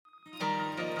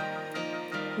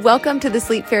Welcome to the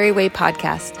Sleep Fairy Way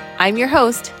podcast. I'm your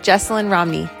host, Jessalyn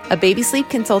Romney, a baby sleep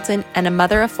consultant and a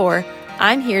mother of 4.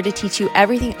 I'm here to teach you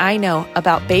everything I know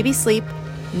about baby sleep,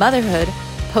 motherhood,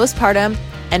 postpartum,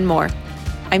 and more.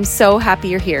 I'm so happy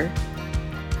you're here.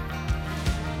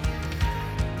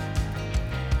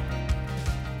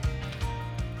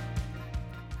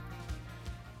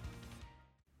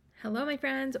 Hello, my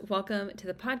friends. Welcome to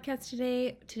the podcast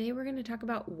today. Today, we're going to talk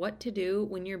about what to do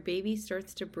when your baby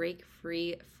starts to break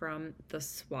free from the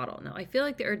swaddle. Now, I feel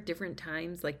like there are different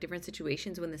times, like different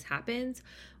situations when this happens.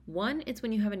 One, it's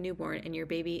when you have a newborn and your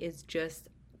baby is just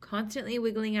constantly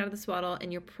wiggling out of the swaddle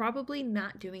and you're probably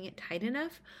not doing it tight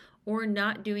enough or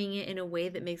not doing it in a way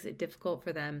that makes it difficult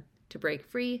for them to break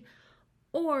free.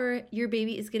 Or your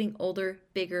baby is getting older,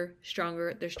 bigger,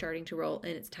 stronger, they're starting to roll,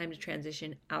 and it's time to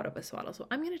transition out of a swaddle. So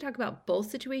I'm going to talk about both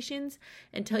situations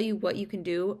and tell you what you can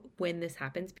do when this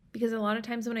happens. Because a lot of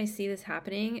times when I see this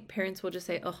happening, parents will just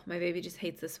say, oh, my baby just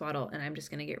hates the swaddle and I'm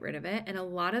just going to get rid of it. And a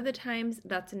lot of the times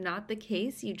that's not the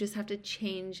case. You just have to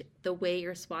change the way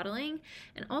you're swaddling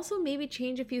and also maybe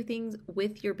change a few things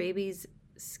with your baby's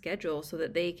schedule so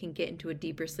that they can get into a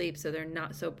deeper sleep so they're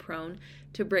not so prone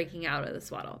to breaking out of the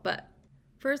swaddle. But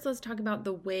first, let's talk about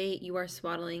the way you are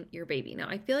swaddling your baby. Now,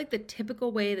 I feel like the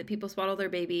typical way that people swaddle their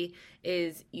baby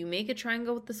is you make a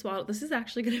triangle with the swaddle. This is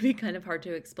actually going to be kind of hard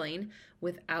to explain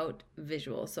without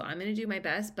visuals, so I'm going to do my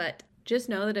best, but just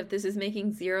know that if this is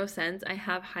making zero sense, I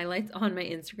have highlights on my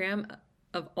Instagram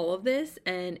of all of this,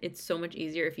 and it's so much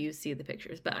easier if you see the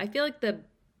pictures. But I feel like the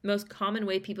most common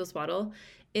way people swaddle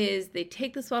is they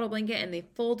take the swaddle blanket and they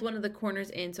fold one of the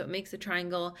corners in so it makes a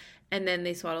triangle, and then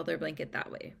they swaddle their blanket that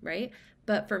way, right?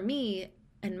 But for me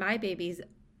and my babies,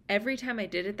 every time I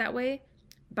did it that way,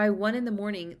 by 1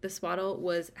 a.m, the swaddle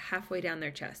was halfway down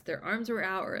their chest. Their arms were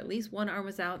out, or at least one arm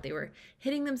was out. They were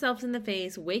hitting themselves in the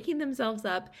face, waking themselves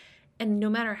up. And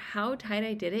no matter how tight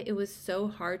I did it, it was so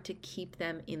hard to keep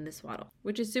them in the swaddle,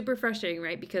 which is super frustrating,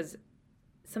 right? Because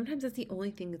sometimes that's the only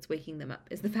thing that's waking them up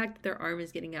is the fact that their arm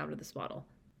is getting out of the swaddle.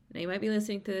 Now, you might be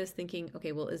listening to this thinking,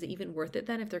 okay, well, is it even worth it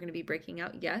then if they're going to be breaking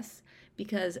out? Yes,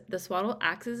 because the swaddle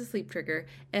acts as a sleep trigger.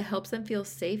 It helps them feel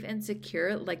safe and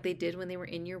secure like they did when they were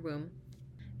in your womb.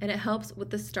 And it helps with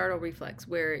the startle reflex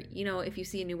where, you know, if you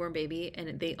see a newborn baby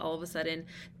and they all of a sudden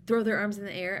throw their arms in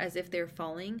the air as if they're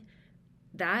falling,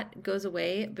 that goes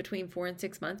away between 4 and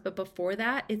 6 months. But before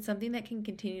that, it's something that can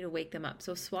continue to wake them up.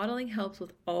 So swaddling helps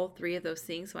with all 3 of those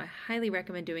things. So I highly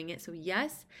recommend doing it. So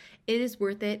yes, it is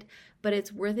worth it, but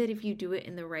it's worth it if you do it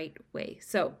in the right way.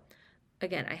 So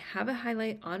again, I have a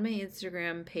highlight on my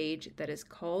Instagram page that is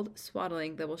called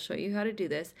swaddling that will show you how to do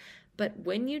this. But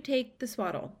when you take the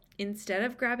swaddle, instead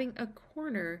of grabbing a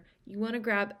corner, you want to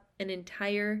grab an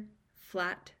entire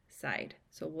flat side.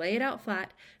 So lay it out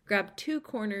flat, grab 2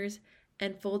 corners,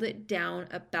 and fold it down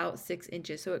about 6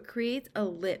 inches. So it creates a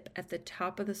lip at the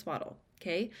top of the swaddle,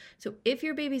 okay? So if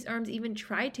your baby's arms even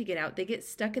try to get out, they get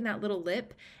stuck in that little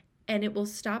lip and it will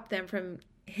stop them from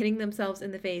hitting themselves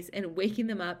in the face and waking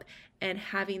them up and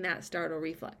having that startle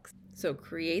reflex. So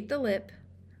create the lip.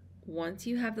 Once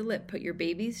you have the lip, put your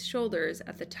baby's shoulders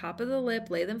at the top of the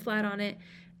lip, lay them flat on it,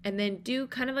 and then do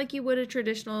kind of like you would a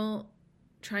traditional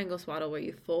triangle swaddle where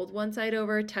you fold one side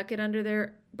over, tuck it under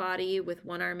their body with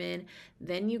one arm in,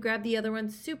 then you grab the other one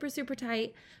super, super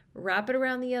tight, wrap it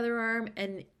around the other arm,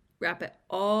 and wrap it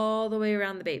all the way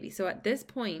around the baby. So at this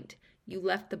point, you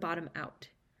left the bottom out.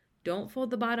 Don't fold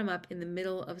the bottom up in the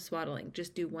middle of swaddling.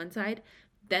 Just do one side,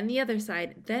 then the other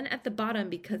side. Then at the bottom,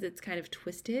 because it's kind of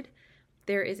twisted,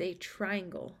 there is a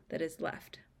triangle that is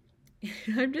left.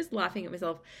 I'm just laughing at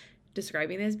myself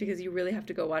describing this because you really have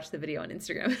to go watch the video on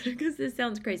Instagram because this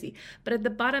sounds crazy. But at the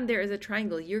bottom there is a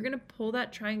triangle. You're going to pull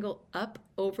that triangle up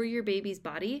over your baby's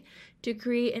body to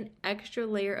create an extra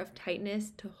layer of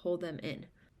tightness to hold them in.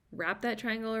 Wrap that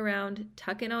triangle around,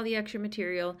 tuck in all the extra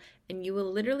material, and you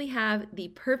will literally have the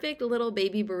perfect little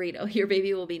baby burrito. Your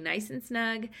baby will be nice and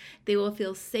snug. They will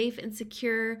feel safe and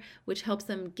secure, which helps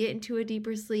them get into a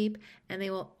deeper sleep. And they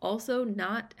will also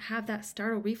not have that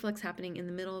startle reflex happening in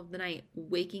the middle of the night,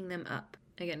 waking them up.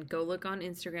 Again, go look on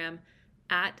Instagram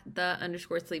at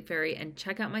 @_sleep fairy and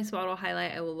check out my swaddle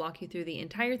highlight. I will walk you through the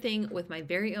entire thing with my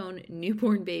very own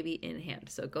newborn baby in hand.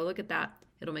 So go look at that.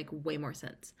 It'll make way more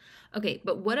sense. Okay,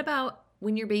 but what about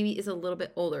when your baby is a little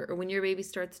bit older or when your baby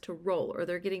starts to roll or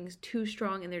they're getting too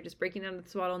strong and they're just breaking out of the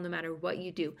swaddle no matter what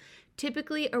you do?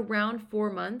 Typically around 4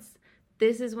 months,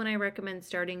 this is when I recommend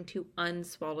starting to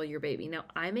unswaddle your baby. Now,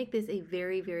 I make this a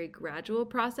very, very gradual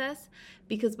process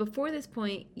because before this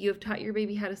point, you have taught your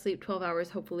baby how to sleep 12 hours,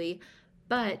 hopefully,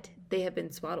 but they have been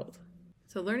swaddled.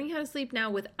 So learning how to sleep now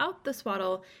without the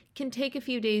swaddle can take a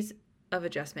few days of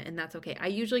adjustment, and that's okay. I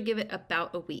usually give it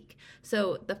about a week.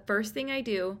 So the first thing I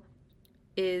do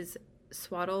is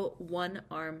swaddle one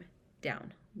arm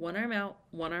down, one arm out,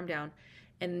 one arm down.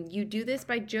 And you do this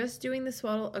by just doing the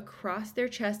swaddle across their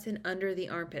chest and under the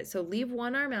armpit. So leave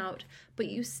one arm out, but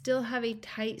you still have a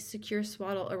tight, secure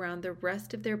swaddle around the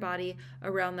rest of their body,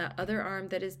 around that other arm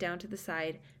that is down to the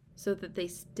side, so that they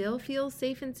still feel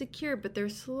safe and secure, but they're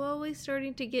slowly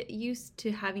starting to get used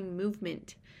to having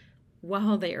movement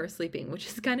while they are sleeping, which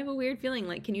is kind of a weird feeling.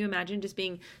 Like, can you imagine just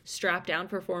being strapped down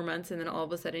for 4 months and then all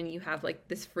of a sudden you have like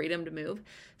this freedom to move?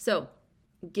 So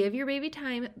give your baby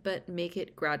time, but make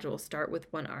it gradual. Start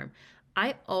with one arm.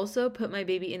 I also put my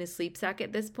baby in a sleep sack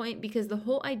at this point because the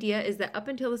whole idea is that up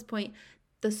until this point,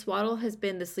 the swaddle has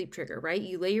been the sleep trigger, right?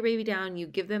 You lay your baby down, you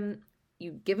give them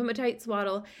a tight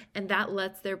swaddle, and that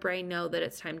lets their brain know that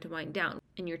it's time to wind down.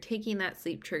 And you're taking that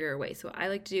sleep trigger away. So what I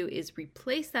like to do is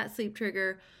replace that sleep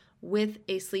trigger with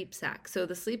a sleep sack. So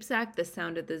the sleep sack, the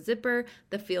sound of the zipper,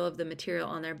 the feel of the material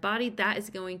on their body, that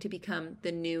is going to become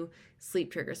the new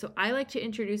sleep trigger. So I like to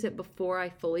introduce it before I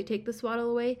fully take the swaddle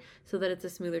away so that it's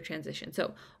a smoother transition.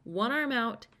 So one arm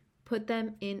out, put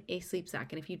them in a sleep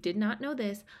sack. And if you did not know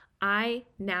this, I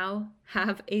now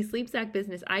have a sleep sack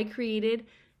business. I created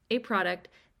a product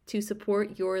to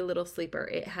support your little sleeper.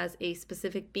 It has a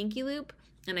specific binky loop,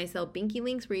 and I sell binky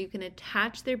links where you can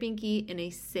attach their binky in a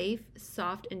safe,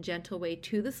 soft, and gentle way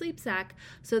to the sleep sack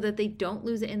so that they don't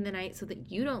lose it in the night, so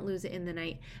that you don't lose it in the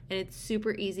night, and it's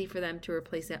super easy for them to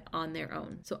replace it on their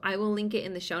own. So I will link it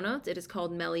in the show notes. It is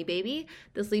called Melly Baby.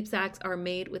 The sleep sacks are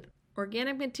made with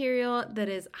organic material that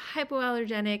is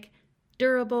hypoallergenic,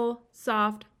 durable,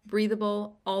 soft,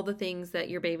 breathable, all the things that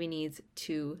your baby needs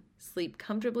to sleep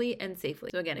comfortably and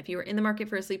safely. So again, if you are in the market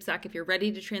for a sleep sack, if you're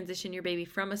ready to transition your baby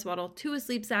from a swaddle to a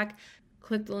sleep sack,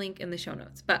 click the link in the show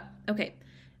notes. But okay,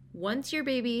 once your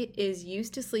baby is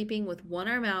used to sleeping with one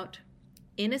arm out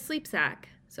in a sleep sack,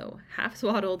 so half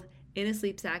swaddled in a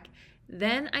sleep sack,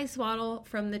 then I swaddle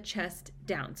from the chest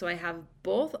down. So I have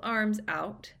both arms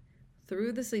out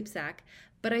through the sleep sack,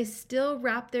 but I still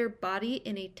wrap their body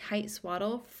in a tight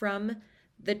swaddle from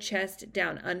the chest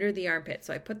down under the armpit.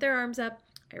 So I put their arms up,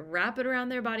 I wrap it around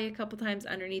their body a couple times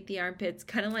underneath the armpits,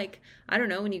 kind of like, I don't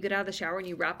know, when you get out of the shower and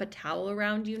you wrap a towel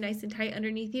around you nice and tight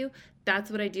underneath you. That's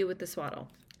what I do with the swaddle.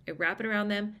 I wrap it around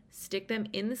them, stick them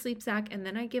in the sleep sack, and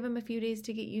then I give them a few days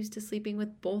to get used to sleeping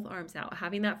with both arms out,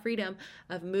 having that freedom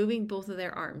of moving both of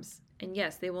their arms. And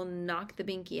yes, they will knock the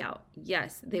binky out.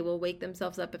 Yes, they will wake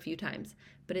themselves up a few times,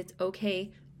 but it's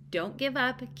okay. Don't give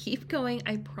up. Keep going.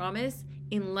 I promise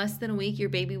in less than a week, your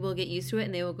baby will get used to it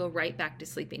and they will go right back to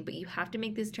sleeping. But you have to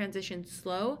make this transition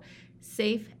slow,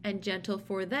 safe, and gentle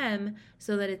for them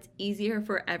so that it's easier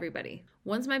for everybody.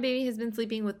 Once my baby has been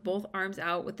sleeping with both arms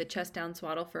out with the chest down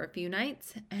swaddle for a few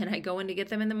nights, and I go in to get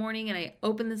them in the morning and I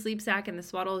open the sleep sack and the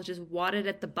swaddle is just wadded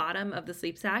at the bottom of the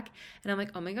sleep sack, and I'm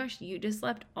like, oh my gosh, you just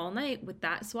slept all night with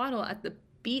that swaddle at the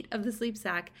beat of the sleep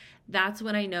sack. That's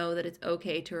when I know that it's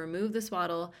okay to remove the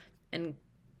swaddle and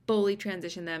fully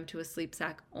transition them to a sleep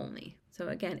sack only. So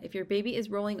again, if your baby is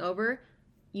rolling over,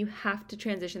 you have to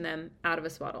transition them out of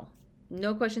a swaddle.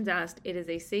 No questions asked. It is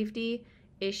a safety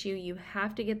issue. You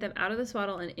have to get them out of the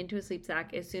swaddle and into a sleep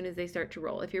sack as soon as they start to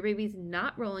roll. If your baby's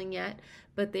not rolling yet,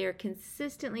 but they are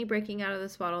consistently breaking out of the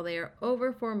swaddle, they are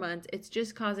over 4 months, it's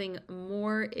just causing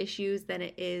more issues than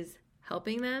it is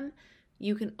helping them,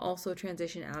 you can also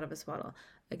transition out of a swaddle.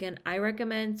 Again, I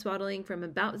recommend swaddling from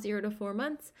about 0 to 4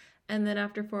 months, and then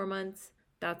after 4 months,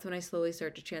 that's when I slowly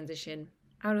start to transition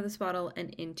out of the swaddle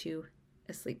and into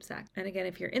a sleep sack. And again,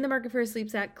 if you're in the market for a sleep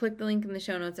sack, click the link in the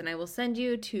show notes and I will send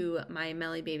you to my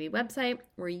Melly Baby website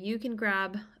where you can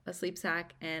grab a sleep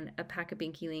sack and a pack of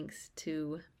binky links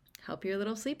to help your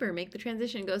little sleeper make the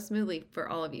transition go smoothly for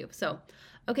all of you. So,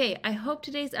 okay, I hope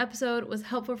today's episode was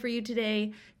helpful for you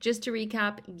today. Just to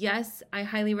recap, yes, I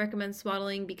highly recommend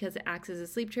swaddling because it acts as a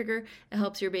sleep trigger. It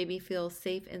helps your baby feel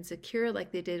safe and secure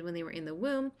like they did when they were in the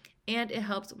womb, and it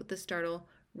helps with the startle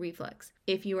reflex.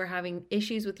 If you are having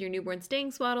issues with your newborn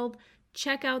staying swaddled,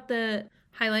 check out the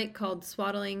highlight called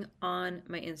swaddling on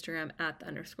my Instagram at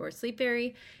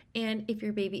 _sleepfairy. And if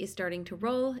your baby is starting to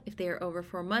roll, if they are over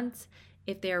 4 months,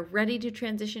 if they are ready to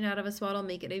transition out of a swaddle,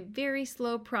 make it a very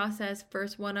slow process.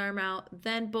 First one arm out,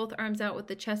 then both arms out with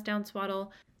the chest down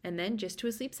swaddle, and then just to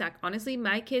a sleep sack. Honestly,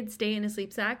 my kids stay in a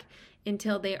sleep sack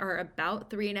until they are about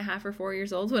 3.5 or 4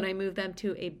 years old when I move them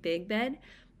to a big bed,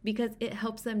 because it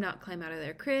helps them not climb out of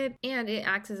their crib and it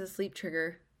acts as a sleep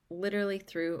trigger literally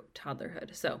through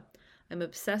toddlerhood. So I'm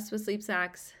obsessed with sleep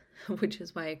sacks, which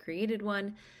is why I created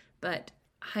one, but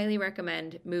highly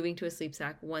recommend moving to a sleep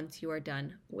sack once you are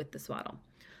done with the swaddle.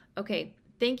 Okay,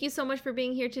 Thank you so much for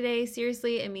being here today.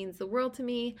 Seriously, it means the world to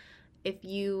me. If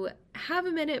you have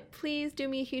a minute, please do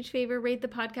me a huge favor, rate the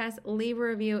podcast, leave a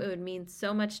review. It would mean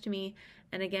so much to me.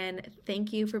 And again,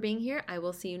 thank you for being here. I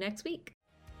will see you next week.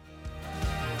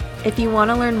 If you want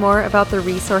to learn more about the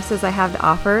resources I have to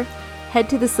offer, head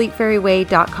to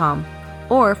thesleepfairyway.com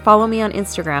or follow me on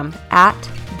Instagram at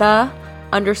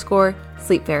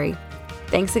 @the_sleepfairy.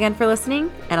 Thanks again for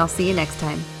listening, and I'll see you next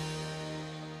time.